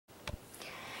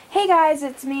Hey guys,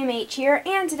 it's me, MH here,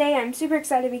 and today I'm super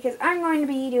excited because I'm going to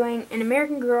be doing an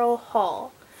American Girl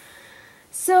haul.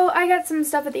 So I got some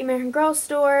stuff at the American Girl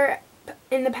store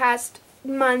in the past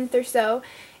month or so,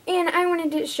 and I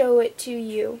wanted to show it to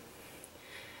you.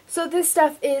 So this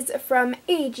stuff is from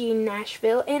AG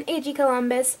Nashville and AG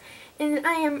Columbus, and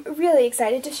I am really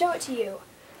excited to show it to you.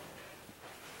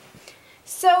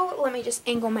 So let me just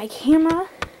angle my camera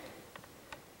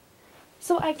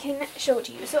so I can show it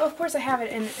to you. So of course I have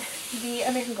it in the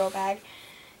American Girl bag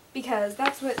because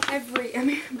that's what every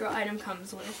American Girl item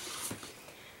comes with.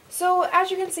 So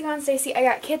as you can see on Stacy, I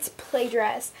got Kit's play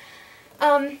dress.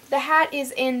 The hat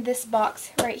is in this box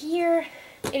right here.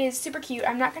 It is super cute.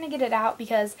 I'm not going to get it out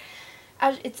because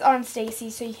it's on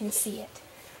Stacy so you can see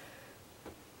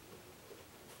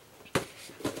it.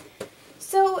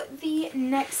 So the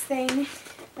next thing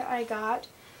that I got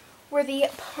were the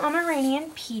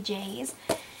Pomeranian PJs.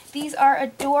 These are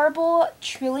adorable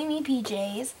Truly Me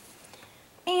PJs,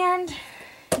 and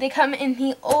they come in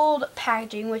the old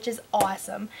packaging, which is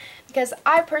awesome because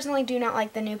I personally do not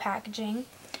like the new packaging.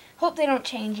 Hope they don't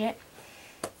change it.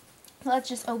 Let's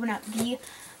just open up the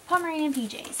Pomeranian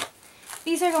PJs.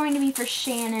 These are going to be for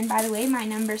Shannon, by the way, my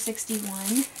number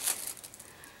 61.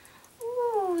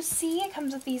 Ooh, see, it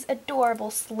comes with these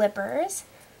adorable slippers,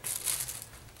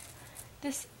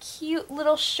 this cute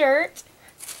little shirt,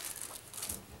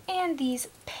 and these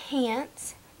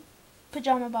pants,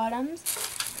 pajama bottoms,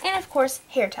 and of course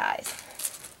hair ties.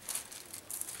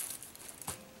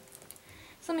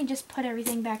 So let me just put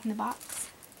everything back in the box.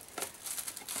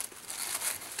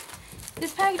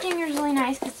 This packaging is really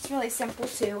nice because it's really simple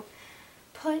to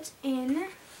put in.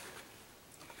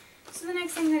 So the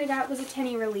next thing that I got was a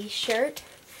Tenny Release shirt.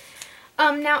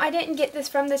 Now, I didn't get this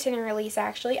from the Tenny Release,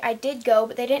 actually. I did go,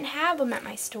 but they didn't have them at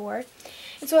my store.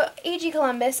 And so at AG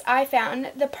Columbus, I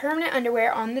found the permanent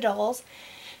underwear on the dolls.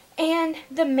 And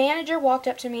the manager walked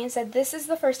up to me and said, "This is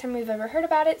the first time we've ever heard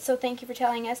about it, so thank you for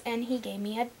telling us." And he gave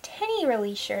me a Tenny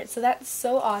Release shirt, so that's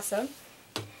so awesome.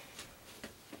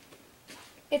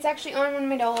 It's actually on one of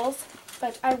my dolls,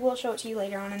 but I will show it to you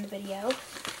later on in the video.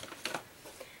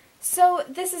 So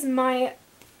this is my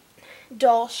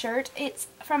doll shirt. It's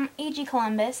from AG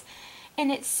Columbus,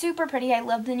 and it's super pretty. I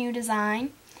love the new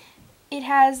design. It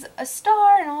has a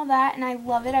star and all that, and I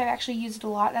love it. I've actually used it a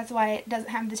lot. That's why it doesn't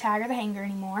have the tag or the hanger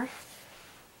anymore.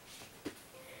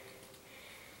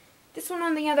 This one,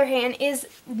 on the other hand, is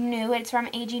new. It's from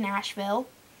AG Nashville.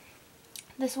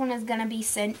 This one is going to be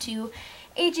sent to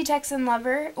AG Texan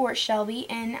Lover, or Shelby,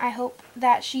 and I hope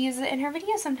that she uses it in her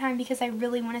video sometime because I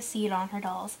really want to see it on her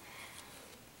dolls.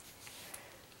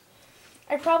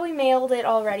 I probably mailed it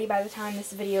already by the time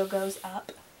this video goes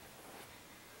up.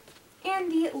 And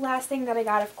the last thing that I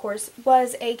got, of course,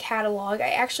 was a catalog. I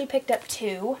actually picked up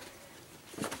two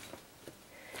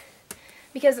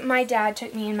because my dad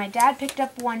took me, and my dad picked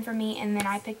up one for me, and then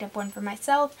I picked up one for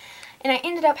myself. And I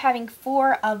ended up having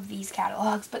 4 of these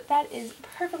catalogs, but that is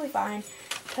perfectly fine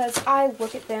because I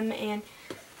look at them, and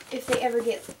if they ever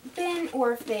get bent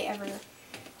or if they ever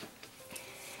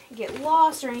get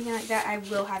lost or anything like that, I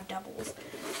will have doubles.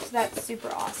 So that's super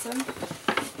awesome.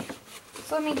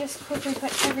 So let me just quickly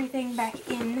put everything back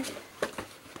in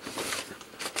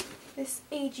this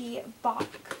AG box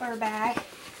or bag. I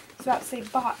was about to say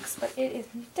box, but it is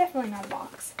definitely not a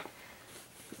box.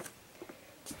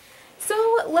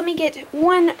 So let me get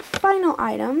one final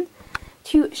item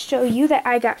to show you that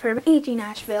I got from AG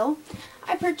Nashville.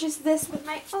 I purchased this with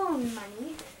my own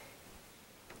money.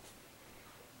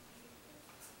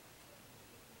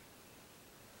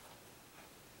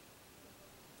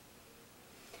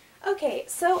 Okay,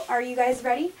 so are you guys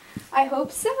ready? I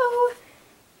hope so.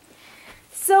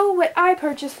 So what I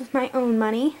purchased with my own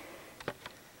money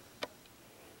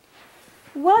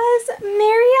was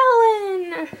Mary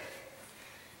Ellen.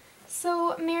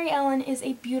 So Mary Ellen is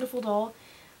a beautiful doll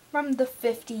from the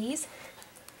 50s.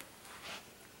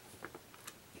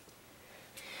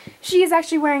 She is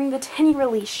actually wearing the Tenny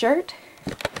Release shirt.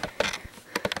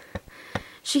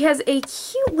 She has a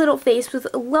cute little face with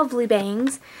lovely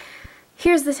bangs.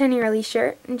 Here's the Tenny Release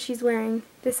shirt, and she's wearing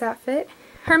this outfit.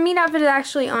 Her meat outfit is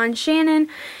actually on Shannon,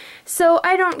 so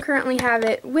I don't currently have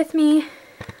it with me,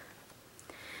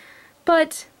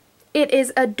 but it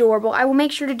is adorable. I will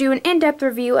make sure to do an in-depth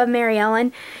review of Mary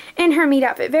Ellen in her meat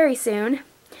outfit very soon.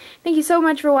 Thank you so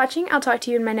much for watching. I'll talk to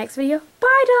you in my next video.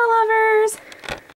 Bye, doll lovers!